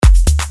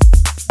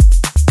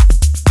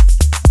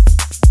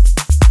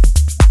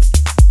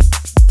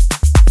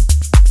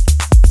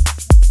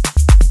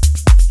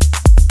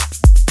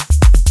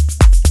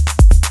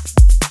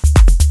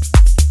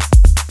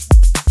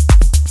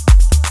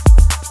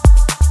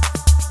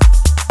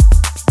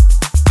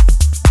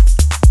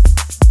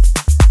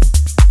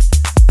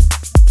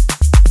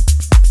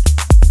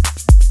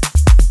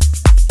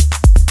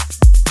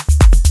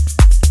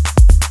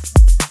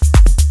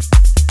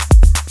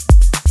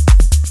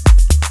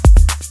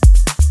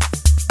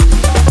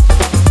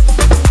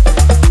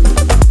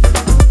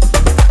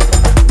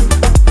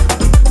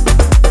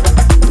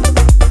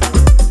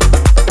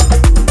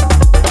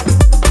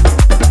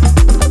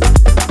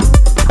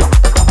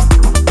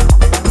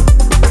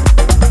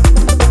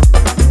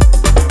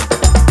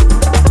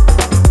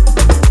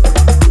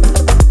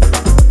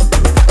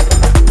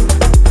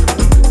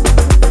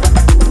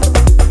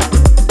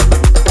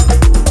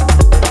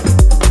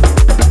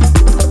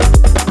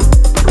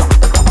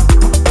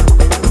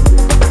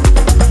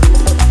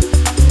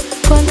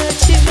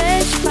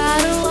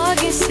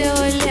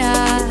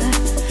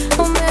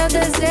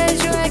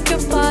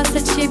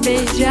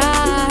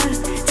beijar,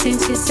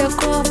 sentir seu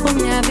corpo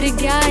me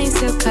abrigar em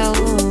seu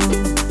calor.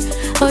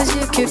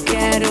 Hoje o que eu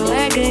quero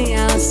é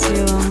ganhar o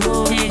seu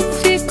amor. E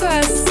fico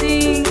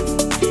assim,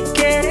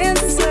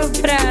 querendo seu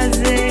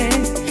prazer.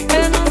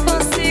 Eu não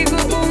consigo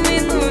um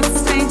minuto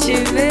sem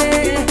te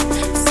ver.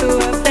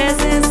 Sua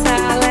presença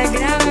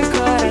alegra meu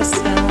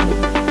coração.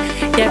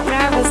 E é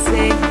pra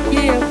você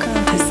que eu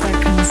canto essa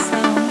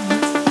canção.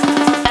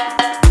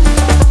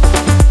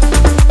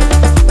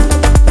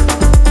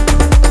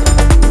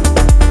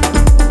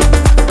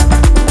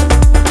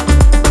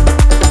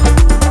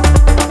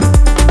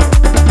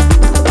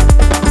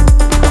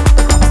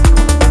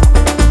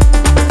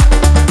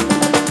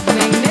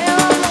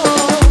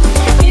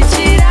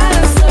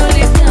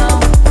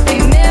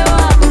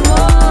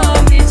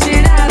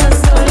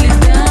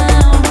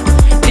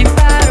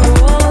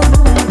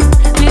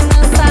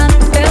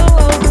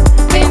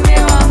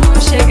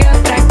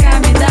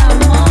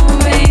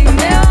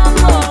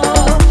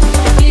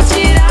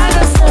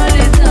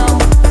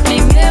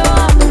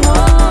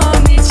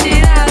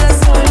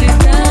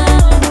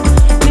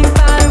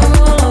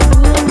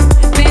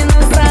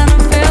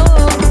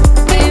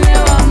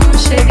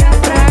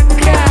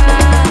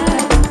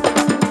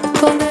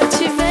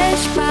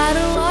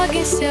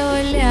 Seu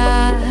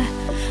olhar,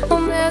 o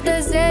meu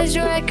desejo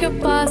é que eu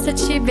possa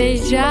te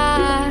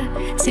beijar,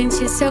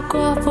 sentir seu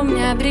corpo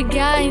me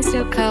abrigar em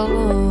seu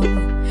calor.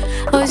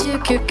 Hoje o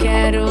que eu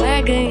quero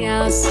é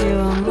ganhar o seu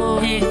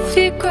amor. E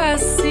fico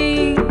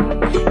assim,